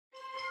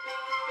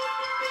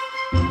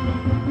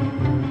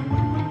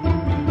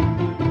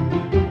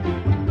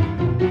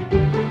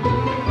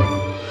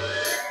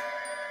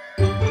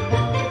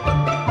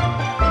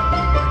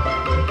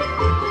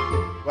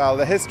Well,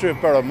 the history of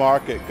Borough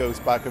Market goes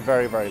back a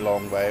very, very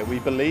long way. We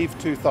believe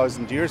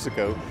 2,000 years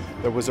ago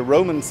there was a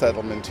Roman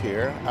settlement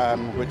here,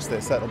 which they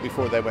settled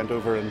before they went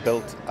over and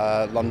built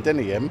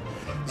Londinium.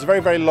 There's a very,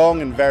 very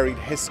long and varied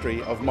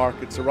history of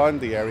markets around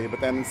the area, but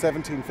then in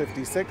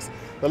 1756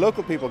 the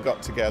local people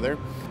got together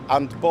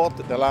and bought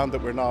the land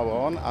that we're now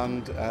on,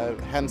 and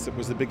hence it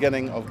was the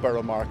beginning of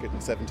Borough Market in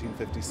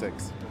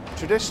 1756.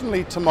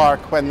 Traditionally, to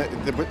mark when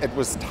it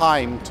was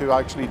time to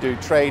actually do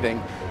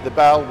trading, the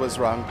bell was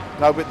rung.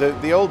 Now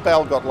the old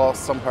bell got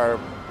lost somewhere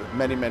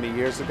many, many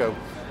years ago.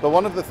 But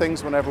one of the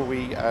things, whenever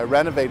we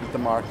renovated the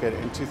market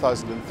in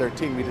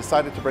 2013, we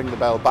decided to bring the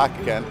bell back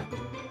again.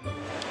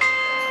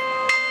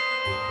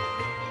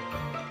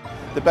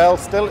 The bell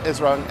still is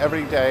rung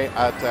every day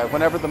at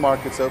whenever the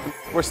market's open.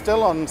 We're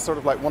still on sort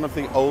of like one of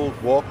the old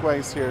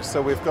walkways here.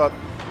 So we've got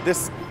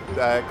this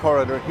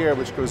corridor here,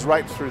 which goes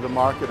right through the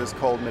market, is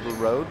called Middle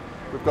Road.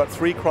 We've got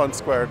 3 Crown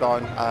Square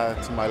down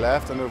to my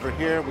left, and over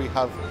here we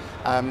have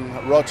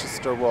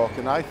Rochester Walk,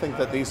 and I think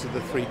that these are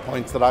the 3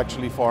 points that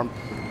actually form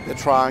the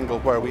triangle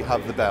where we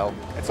have the bell.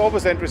 It's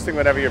always interesting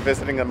whenever you're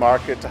visiting the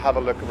market to have a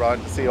look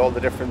around to see all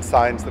the different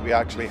signs that we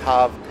actually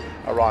have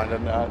around,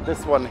 and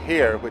this one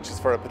here, which is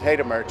for a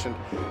potato merchant,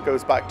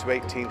 goes back to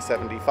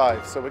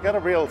 1875, so we get a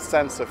real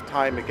sense of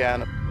time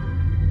again.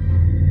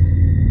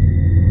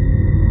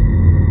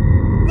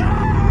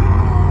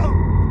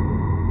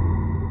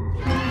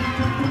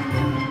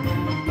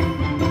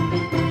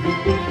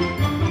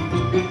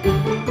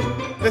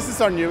 This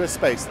is our newest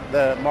space,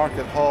 the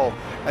Market Hall,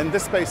 and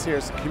this space here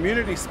is a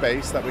community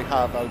space that we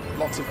have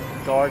lots of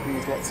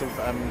gardens, lots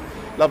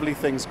of lovely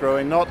things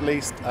growing, not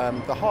least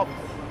the hop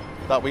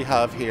that we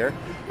have here,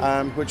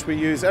 which we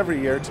use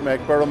every year to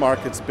make Borough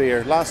Market's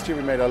beer. Last year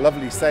we made a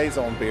lovely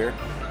Saison beer,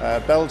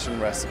 Belgian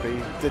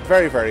recipe, did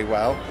very, very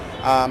well.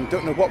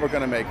 Don't know what we're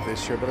going to make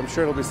this year, but I'm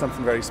sure it'll be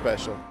something very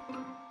special.